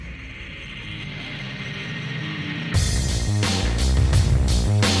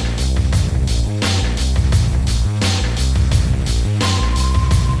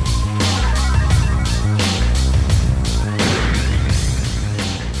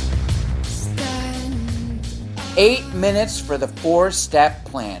8 minutes for the 4-step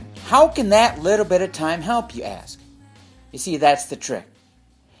plan. How can that little bit of time help, you ask? You see, that's the trick.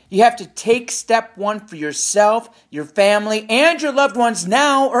 You have to take step 1 for yourself, your family, and your loved ones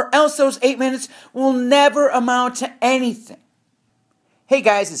now, or else those 8 minutes will never amount to anything. Hey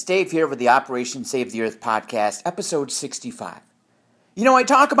guys, it's Dave here with the Operation Save the Earth podcast, episode 65. You know, I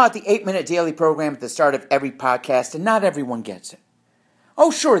talk about the 8-minute daily program at the start of every podcast, and not everyone gets it. Oh,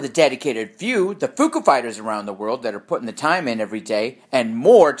 sure, the dedicated few, the Fuku fighters around the world that are putting the time in every day and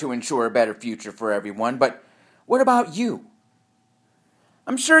more to ensure a better future for everyone. But what about you?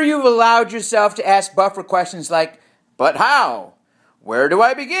 I'm sure you've allowed yourself to ask buffer questions like, but how? Where do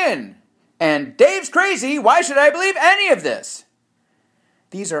I begin? And Dave's crazy, why should I believe any of this?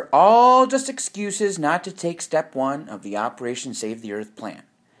 These are all just excuses not to take step 1 of the Operation Save the Earth plan.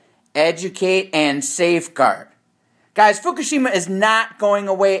 Educate and safeguard. Guys, Fukushima is not going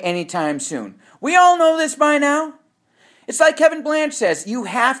away anytime soon. We all know this by now. It's like Kevin Blanch says, you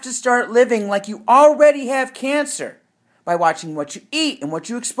have to start living like you already have cancer by watching what you eat and what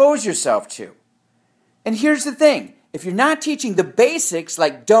you expose yourself to. And here's the thing, if you're not teaching the basics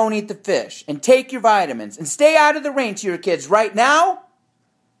like don't eat the fish and take your vitamins and stay out of the rain to your kids right now,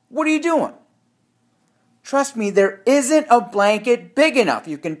 what are you doing? Trust me, there isn't a blanket big enough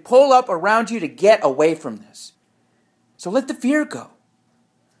you can pull up around you to get away from this. So let the fear go.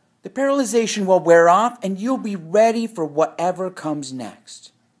 The paralyzation will wear off and you'll be ready for whatever comes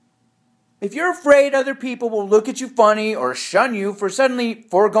next. If you're afraid other people will look at you funny or shun you for suddenly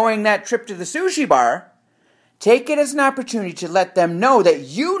foregoing that trip to the sushi bar, take it as an opportunity to let them know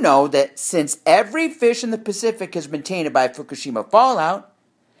that since every fish in the Pacific has been tainted by Fukushima fallout,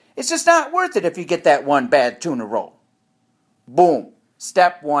 it's just not worth it if you get that one bad tuna roll. Boom.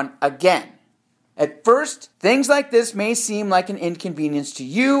 Step 1 again. At first, things like this may seem like an inconvenience to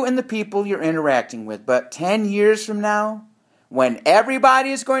you and the people you're interacting with, but 10 years from now, when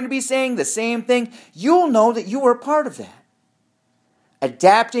everybody is going to be saying the same thing, you'll know that you were a part of that.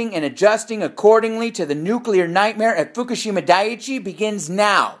 Adapting and adjusting accordingly to the nuclear nightmare at Fukushima Daiichi begins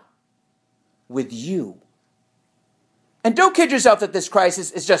now, with you. And don't kid yourself that this crisis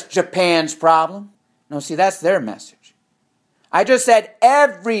is just Japan's problem. No, see, that's their message. I just said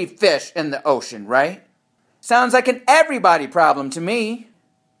every fish in the ocean, right? Sounds like an everybody problem to me.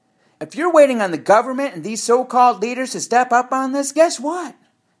 If you're waiting on the government and these so-called leaders to step up on this, guess what?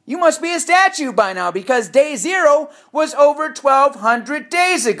 You must be a statue by now because day 0 was over 1,200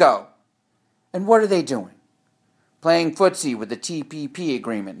 days ago. And what are they doing? Playing footsie with the TPP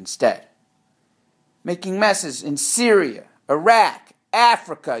agreement instead. Making messes in Syria, Iraq,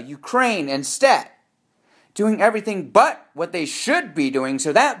 Africa, Ukraine instead. Doing everything but what they should be doing,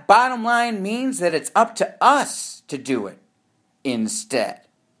 so that bottom line means that it's up to us to do it instead.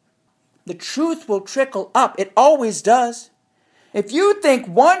 The truth will trickle up. It always does. If you think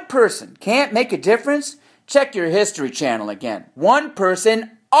one person can't make a difference, check your History Channel again. One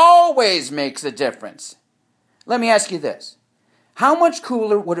person always makes a difference. Let me ask you this. How much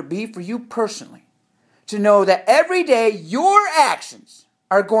cooler would it be for you personally to know that every day your actions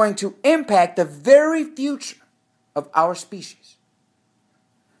are going to impact the very future of our species?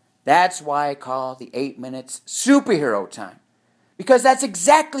 That's why I call the 8 minutes superhero time. Because that's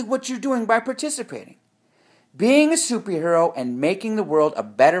exactly what you're doing by participating. Being a superhero and making the world a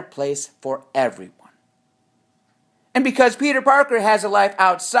better place for everyone. And because Peter Parker has a life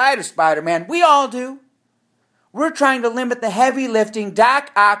outside of Spider-Man, we all do. We're trying to limit the heavy lifting Doc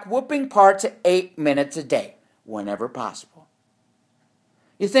Ock whooping part to 8 minutes a day, whenever possible.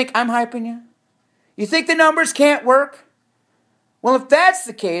 You think I'm hyping you? You think the numbers can't work? Well, if that's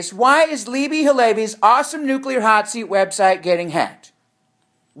the case, why is Libby Halevi's awesome nuclear hot seat website getting hacked?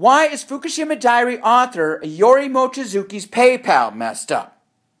 Why is Fukushima Diary author Yori Mochizuki's PayPal messed up?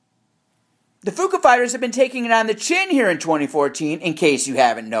 The Fuku fighters have been taking it on the chin here in 2014, in case you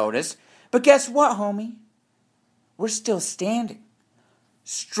haven't noticed. But guess what, homie? We're still standing.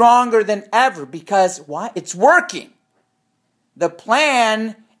 Stronger than ever because, why? It's working. The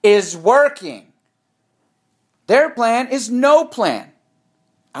plan is working. Their plan is no plan.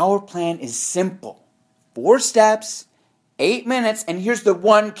 Our plan is simple. 4 steps, 8 minutes, and here's the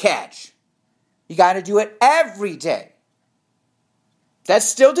one catch. You got to do it every day. If that's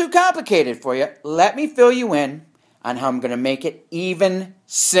still too complicated for you, let me fill you in on how I'm going to make it even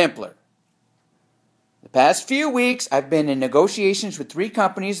simpler. The past few weeks, I've been in negotiations with 3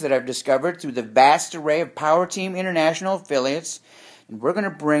 companies that I've discovered through the vast array of Power Team International affiliates, and we're going to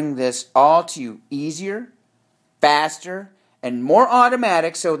bring this all to you easier, faster, and more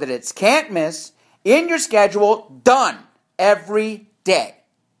automatic so that it's can't miss, in your schedule, done every day.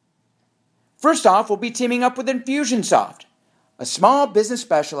 First off, we'll be teaming up with Infusionsoft, a small business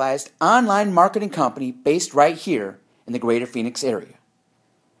specialized online marketing company based right here in the greater Phoenix area.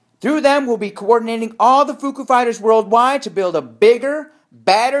 Through them, we'll be coordinating all the Fuku fighters worldwide to build a bigger,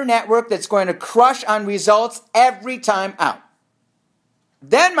 better network that's going to crush on results every time out.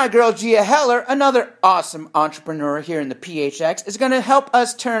 Then my girl Gia Heller, another awesome entrepreneur here in the PHX, is going to help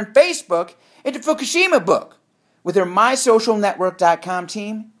us turn Facebook into Fukushima Book with her MySocialNetwork.com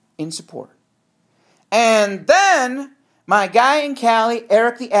team in support. And then my guy in Cali,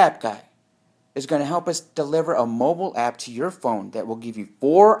 Eric the App Guy, is going to help us deliver a mobile app to your phone that will give you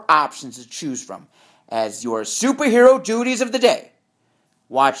 4 options to choose from as your superhero duties of the day.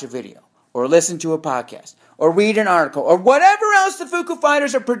 Watch a video, or listen to a podcast, or read an article, or whatever else the Fuku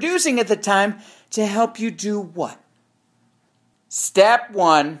fighters are producing at the time to help you do what? Step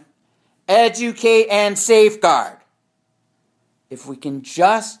 1, educate and safeguard. If we can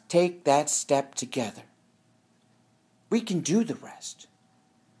just take that step together, we can do the rest.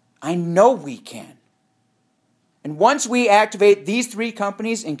 I know we can. And once we activate these 3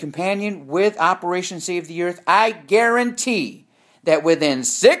 companies in companion with Operation Save the Earth, I guarantee that within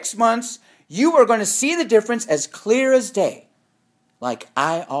 6 months, you are going to see the difference as clear as day, like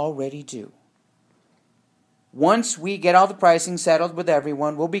I already do. Once we get all the pricing settled with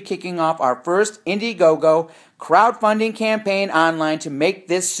everyone, we'll be kicking off our first Indiegogo crowdfunding campaign online to make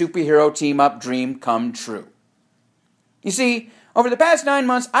this superhero team-up dream come true. You see, over the past 9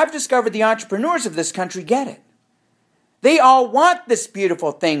 months, I've discovered the entrepreneurs of this country get it. They all want this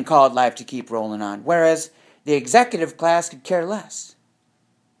beautiful thing called life to keep rolling on, whereas the executive class could care less.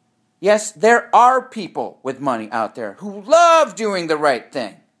 Yes, there are people with money out there who love doing the right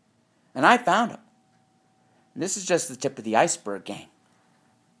thing. And I found them. And this is just the tip of the iceberg, gang.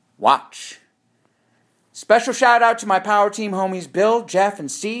 Watch. Special shout out to my power team homies Bill, Jeff, and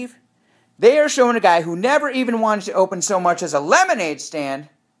Steve. They are showing a guy who never even wanted to open so much as a lemonade stand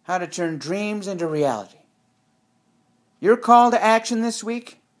how to turn dreams into reality. Your call to action this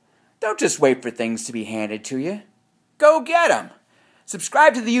week? Don't just wait for things to be handed to you. Go get them.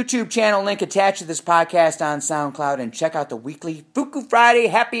 Subscribe to the YouTube channel link attached to this podcast on SoundCloud and check out the weekly Fuku Friday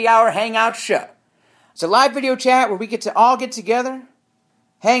Happy Hour Hangout show. It's a live video chat where we get to all get together,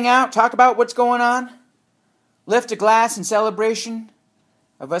 hang out, talk about what's going on, lift a glass in celebration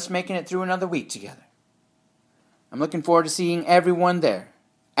of us making it through another week together. I'm looking forward to seeing everyone there,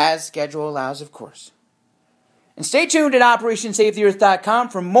 as schedule allows, of course. And stay tuned at OperationSaveTheEarth.com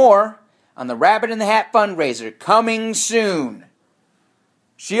for more on the Rabbit in the Hat fundraiser coming soon.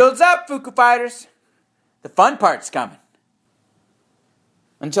 Shields up, Fuku fighters. The fun part's coming.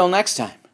 Until next time.